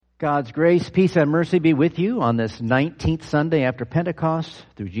God's grace, peace, and mercy be with you on this 19th Sunday after Pentecost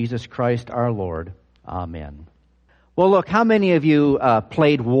through Jesus Christ our Lord. Amen. Well, look, how many of you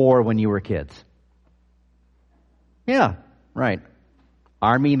played war when you were kids? Yeah, right.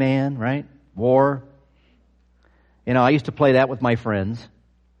 Army man, right? War. You know, I used to play that with my friends.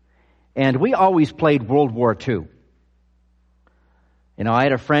 And we always played World War II. You know, I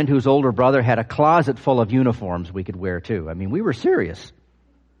had a friend whose older brother had a closet full of uniforms we could wear too. I mean, we were serious.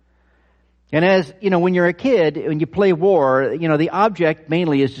 And as, you know, when you're a kid, when you play war, you know, the object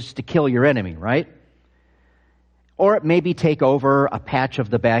mainly is just to kill your enemy, right? Or it maybe take over a patch of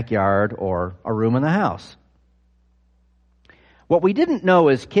the backyard or a room in the house. What we didn't know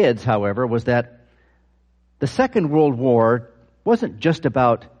as kids, however, was that the Second World War wasn't just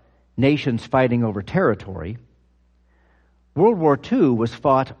about nations fighting over territory. World War II was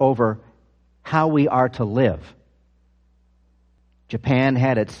fought over how we are to live. Japan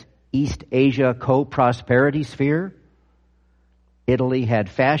had its East Asia co-prosperity sphere. Italy had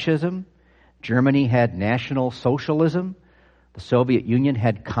fascism. Germany had National Socialism. The Soviet Union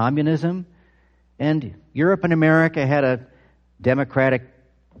had communism. And Europe and America had a democratic,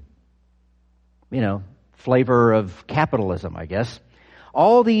 flavor of capitalism, I guess.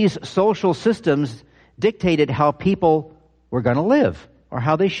 All these social systems dictated how people were going to live or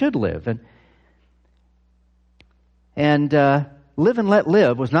how they should live. And live and let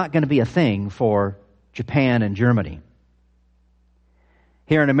live was not going to be a thing for Japan and Germany.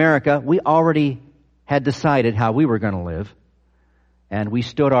 Here in America, we already had decided how we were going to live, and we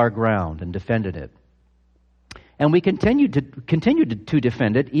stood our ground and defended it. And we continued to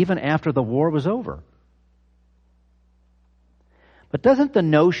defend it even after the war was over. But doesn't the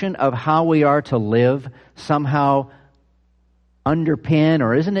notion of how we are to live somehow underpin,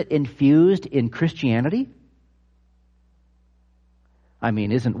 or isn't it infused in Christianity? I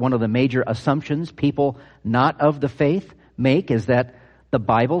mean, isn't one of the major assumptions people not of the faith make is that the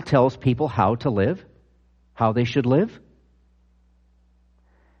Bible tells people how to live, how they should live?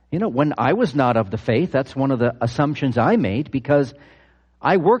 You know, when I was not of the faith, that's one of the assumptions I made because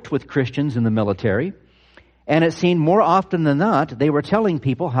I worked with Christians in the military, and it seemed more often than not they were telling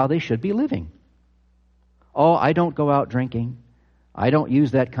people how they should be living. Oh, I don't go out drinking. I don't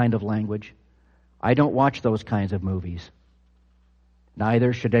use that kind of language. I don't watch those kinds of movies.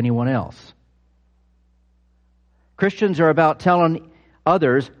 Neither should anyone else. Christians are about telling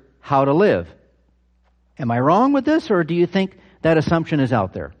others how to live. Am I wrong with this, or do you think that assumption is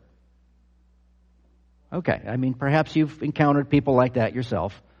out there? Okay, I mean, perhaps you've encountered people like that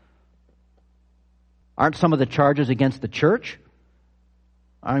yourself. Aren't some of the charges against the church?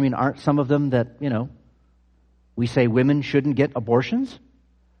 I mean, aren't some of them that, we say women shouldn't get abortions?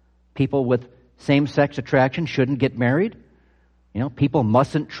 People with same-sex attraction shouldn't get married? People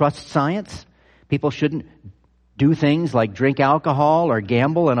mustn't trust science. People shouldn't do things like drink alcohol or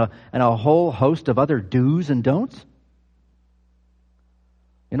gamble and a whole host of other do's and don'ts.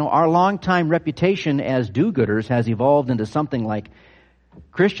 Our longtime reputation as do-gooders has evolved into something like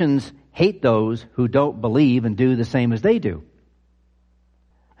Christians hate those who don't believe and do the same as they do.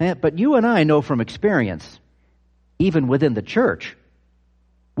 But you and I know from experience, even within the church,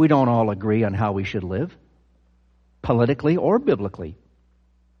 we don't all agree on how we should live, politically or biblically.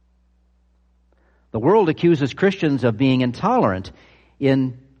 The world accuses Christians of being intolerant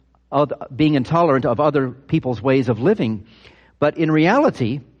of other people's ways of living. But in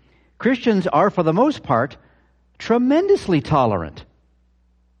reality, Christians are, for the most part, tremendously tolerant.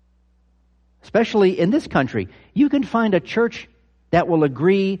 Especially in this country. You can find a church that will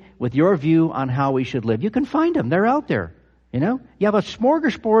agree with your view on how we should live. You can find them. They're out there. You have a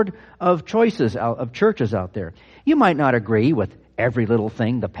smorgasbord of choices, of churches out there. You might not agree with every little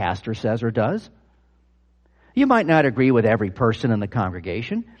thing the pastor says or does. You might not agree with every person in the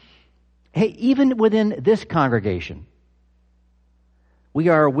congregation. Hey, even within this congregation, we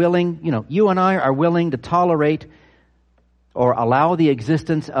are willing, you and I are willing to tolerate or allow the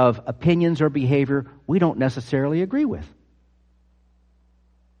existence of opinions or behavior we don't necessarily agree with.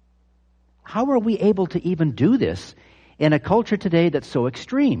 How are we able to even do this in a culture today that's so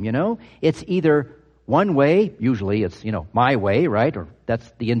extreme, It's either one way, usually it's, my way, right? Or that's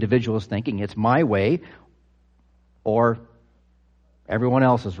the individual's thinking, it's my way, or everyone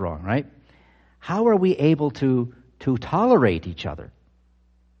else is wrong, right? How are we able to tolerate each other?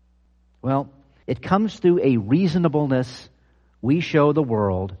 Well, it comes through a reasonableness we show the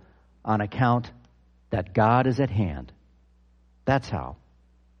world on account that God is at hand. That's how.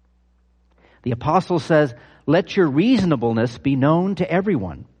 The apostle says, let your reasonableness be known to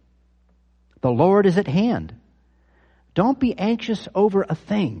everyone. The Lord is at hand. Don't be anxious over a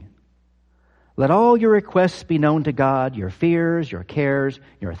thing. Let all your requests be known to God, your fears, your cares,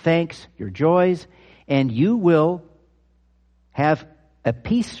 your thanks, your joys, and you will have a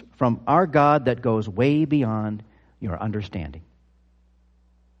peace from our God that goes way beyond your understanding.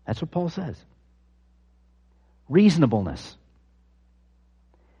 That's what Paul says. Reasonableness.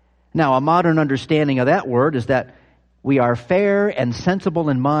 Now, a modern understanding of that word is that we are fair and sensible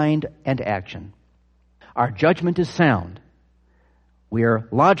in mind and action. Our judgment is sound. We are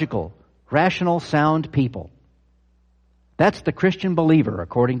logical, rational, sound people. That's the Christian believer,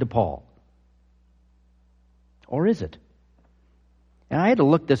 according to Paul. Or is it? And I had to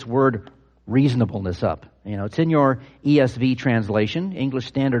look this word reasonableness up. It's in your ESV translation, English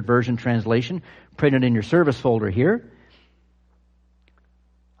Standard Version translation, printed in your service folder here.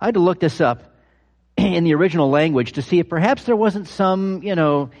 I had to look this up in the original language to see if perhaps there wasn't some,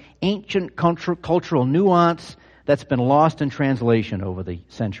 ancient cultural nuance that's been lost in translation over the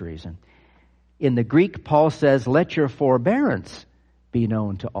centuries. And in the Greek, Paul says, let your forbearance be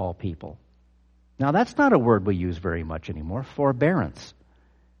known to all people. Now, that's not a word we use very much anymore, forbearance.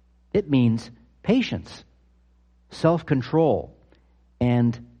 It means patience, self-control,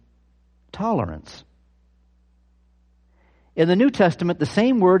 and tolerance. In the New Testament, the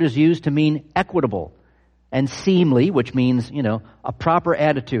same word is used to mean equitable and seemly, which means, a proper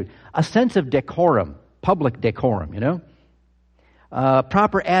attitude, a sense of decorum, public decorum,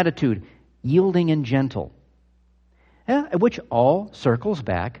 proper attitude, yielding and gentle, which all circles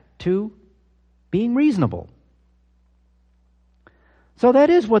back to being reasonable. So that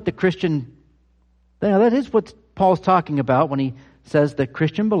is what that is what Paul's talking about when he says the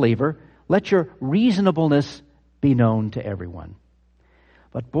Christian believer, let your reasonableness be known to everyone.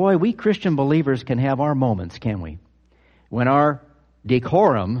 But boy, we Christian believers can have our moments, can we? When our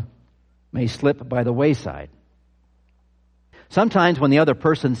decorum may slip by the wayside. Sometimes when the other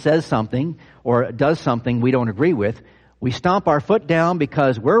person says something or does something we don't agree with, we stomp our foot down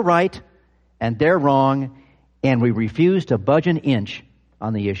because we're right and they're wrong, and we refuse to budge an inch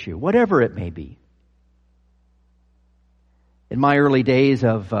on the issue, whatever it may be. In my early days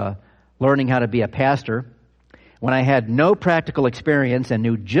of learning how to be a pastor, when I had no practical experience and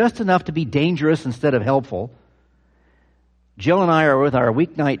knew just enough to be dangerous instead of helpful, Jill and I are with our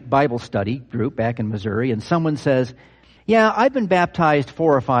weeknight Bible study group back in Missouri, and someone says, yeah, I've been baptized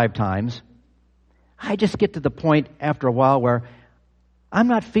 4 or 5 times. I just get to the point after a while where I'm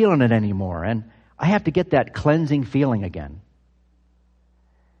not feeling it anymore, and I have to get that cleansing feeling again.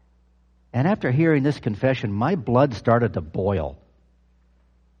 And after hearing this confession, my blood started to boil.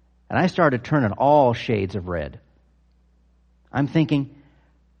 And I started turning all shades of red. I'm thinking,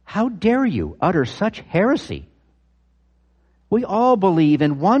 how dare you utter such heresy? We all believe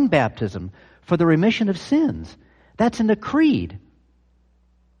in one baptism for the remission of sins. That's in the creed.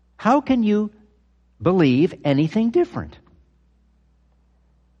 How can you believe anything different?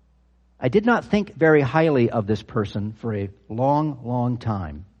 I did not think very highly of this person for a long, long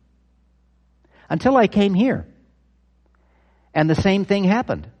time. Until I came here. And the same thing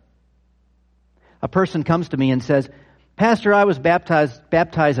happened. A person comes to me and says, Pastor, I was baptized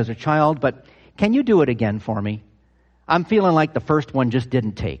as a child, but can you do it again for me? I'm feeling like the first one just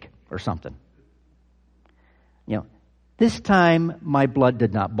didn't take or something. This time my blood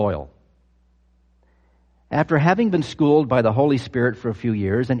did not boil. After having been schooled by the Holy Spirit for a few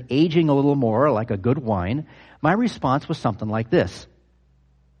years and aging a little more like a good wine, my response was something like this.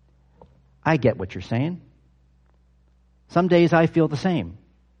 I get what you're saying. Some days I feel the same.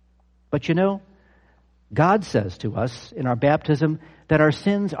 But God says to us in our baptism that our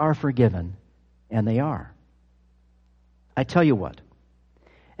sins are forgiven, and they are. I tell you what,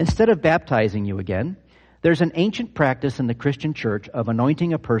 instead of baptizing you again, there's an ancient practice in the Christian church of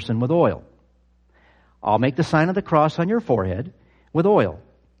anointing a person with oil. I'll make the sign of the cross on your forehead with oil.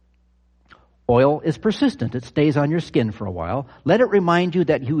 Oil is persistent. It stays on your skin for a while. Let it remind you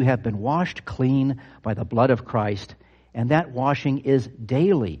that you have been washed clean by the blood of Christ, and that washing is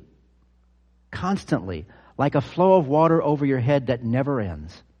daily, constantly, like a flow of water over your head that never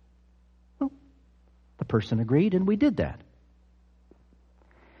ends. Well, the person agreed, and we did that.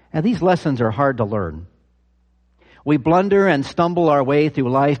 Now, these lessons are hard to learn. We blunder and stumble our way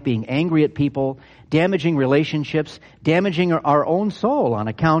through life being angry at people, damaging relationships, damaging our own soul on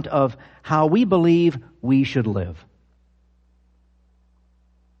account of how we believe we should live.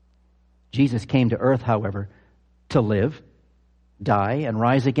 Jesus came to earth, however, to live, die, and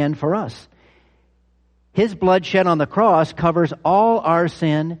rise again for us. His blood shed on the cross covers all our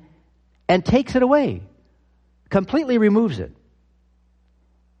sin and takes it away, completely removes it.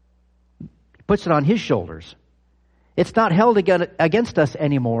 He puts it on his shoulders. It's not held against us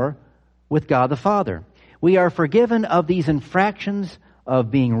anymore with God the Father. We are forgiven of these infractions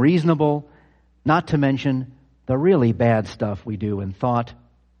of being reasonable, not to mention the really bad stuff we do in thought,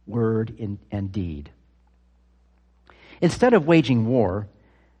 word, and deed. Instead of waging war,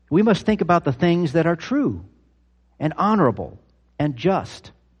 we must think about the things that are true and honorable and just,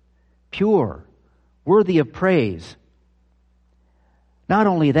 pure, worthy of praise. Not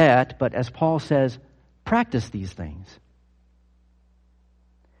only that, but as Paul says, practice these things.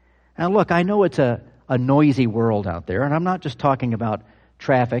 Now look, I know it's a noisy world out there, and I'm not just talking about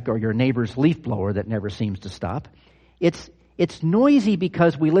traffic or your neighbor's leaf blower that never seems to stop. It's noisy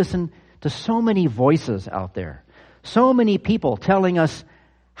because we listen to so many voices out there, so many people telling us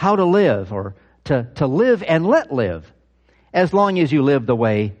how to live or to live and let live, as long as you live the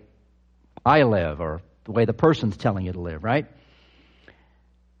way I live or the way the person's telling you to live, right?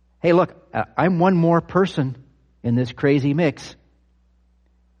 Hey, look, I'm one more person in this crazy mix.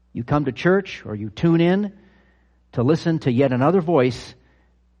 You come to church or you tune in to listen to yet another voice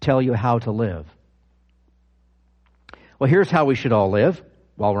tell you how to live. Well, here's how we should all live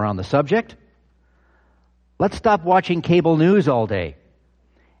while we're on the subject. Let's stop watching cable news all day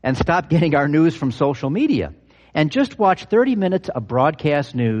and stop getting our news from social media and just watch 30 minutes of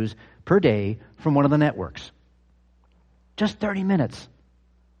broadcast news per day from one of the networks. Just 30 minutes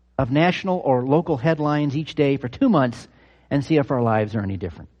of national or local headlines each day for 2 months and see if our lives are any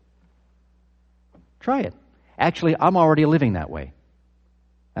different. Try it. Actually, I'm already living that way.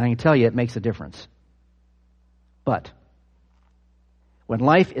 And I can tell you it makes a difference. But when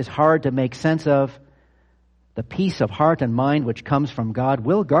life is hard to make sense of, the peace of heart and mind which comes from God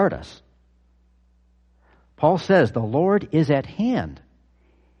will guard us. Paul says the Lord is at hand.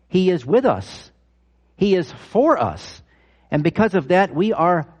 He is with us. He is for us. And because of that, we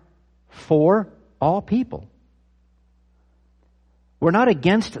are for all people. We're not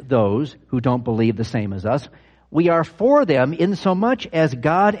against those who don't believe the same as us. We are for them in so much as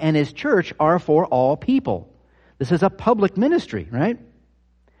God and His church are for all people. This is a public ministry, right?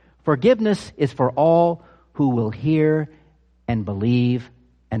 Forgiveness is for all who will hear and believe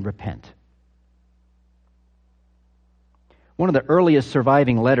and repent. One of the earliest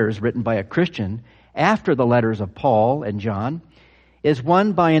surviving letters written by a Christian after the letters of Paul and John is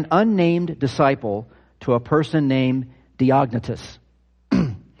one by an unnamed disciple to a person named Diognetus.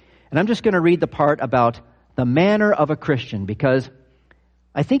 And I'm just going to read the part about the manner of a Christian because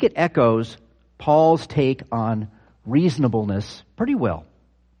I think it echoes Paul's take on reasonableness pretty well.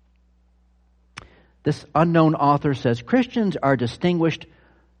 This unknown author says, Christians are distinguished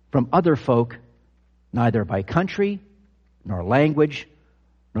from other folk neither by country, nor language,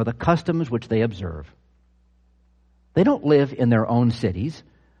 nor the customs which they observe. They don't live in their own cities,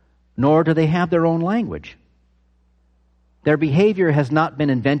 nor do they have their own language. Their behavior has not been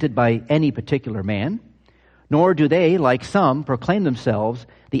invented by any particular man, nor do they, like some, proclaim themselves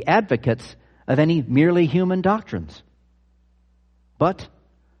the advocates of any merely human doctrines. But,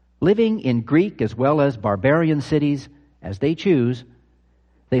 living in Greek as well as barbarian cities, as they choose,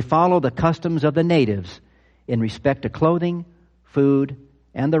 they follow the customs of the natives in respect to clothing, food,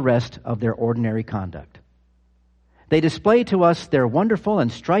 and the rest of their ordinary conduct. They display to us their wonderful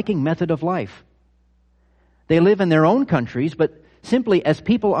and striking method of life. They live in their own countries, but simply as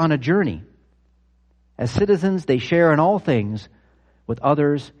people on a journey. As citizens, they share in all things with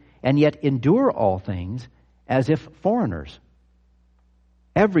others, and yet endure all things as if foreigners.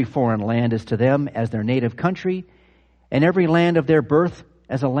 Every foreign land is to them as their native country, and every land of their birth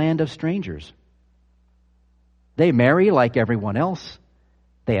as a land of strangers. They marry like everyone else.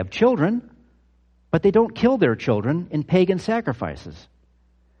 They have children, but they don't kill their children in pagan sacrifices.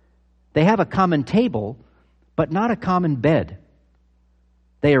 They have a common table, but not a common bed.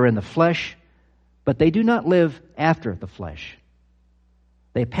 They are in the flesh, but they do not live after the flesh.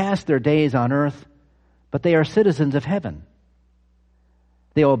 They pass their days on earth, but they are citizens of heaven.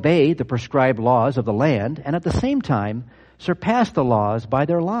 They obey the prescribed laws of the land, and at the same time surpass the laws by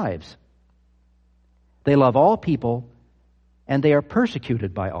their lives. They love all people, and they are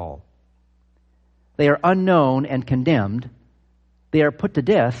persecuted by all. They are unknown and condemned. They are put to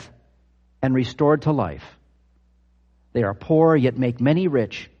death and restored to life. They are poor, yet make many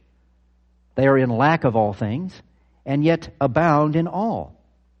rich. They are in lack of all things, and yet abound in all.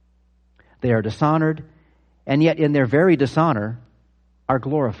 They are dishonored, and yet in their very dishonor are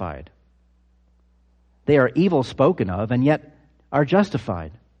glorified. They are evil spoken of, and yet are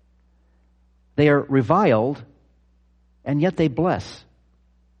justified. They are reviled, and yet they bless.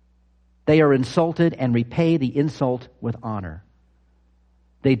 They are insulted and repay the insult with honor.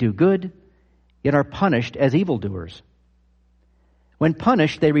 They do good, yet are punished as evildoers. When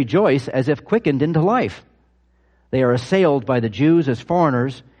punished, they rejoice as if quickened into life. They are assailed by the Jews as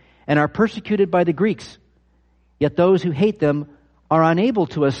foreigners and are persecuted by the Greeks. Yet those who hate them are unable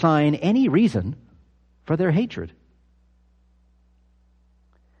to assign any reason for their hatred.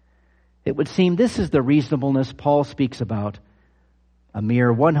 It would seem this is the reasonableness Paul speaks about a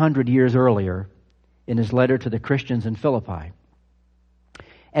mere 100 years earlier in his letter to the Christians in Philippi,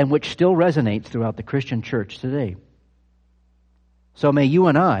 and which still resonates throughout the Christian church today. So may you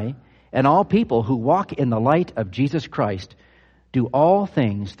and I, and all people who walk in the light of Jesus Christ, do all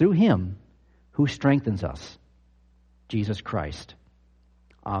things through Him who strengthens us, Jesus Christ.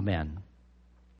 Amen.